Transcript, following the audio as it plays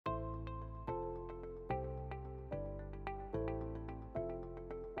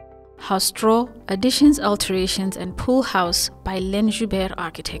House STRöH, Additions, Alterations and Pool House by Len Joubert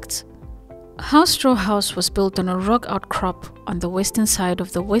Architects. HOUSE STRöH House was built on a rock outcrop on the western side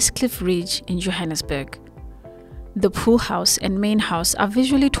of the Westcliff Ridge in Johannesburg. The pool house and main house are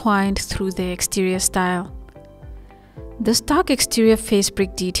visually twined through their exterior style. The stark exterior face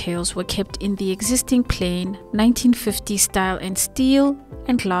brick details were kept in the existing plain 1950s style, and steel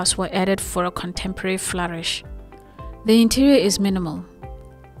and glass were added for a contemporary flourish. The interior is minimal.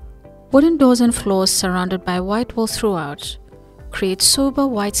 Wooden doors and floors surrounded by white wall throughout create sober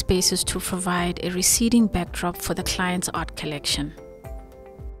white spaces to provide a receding backdrop for the client's art collection.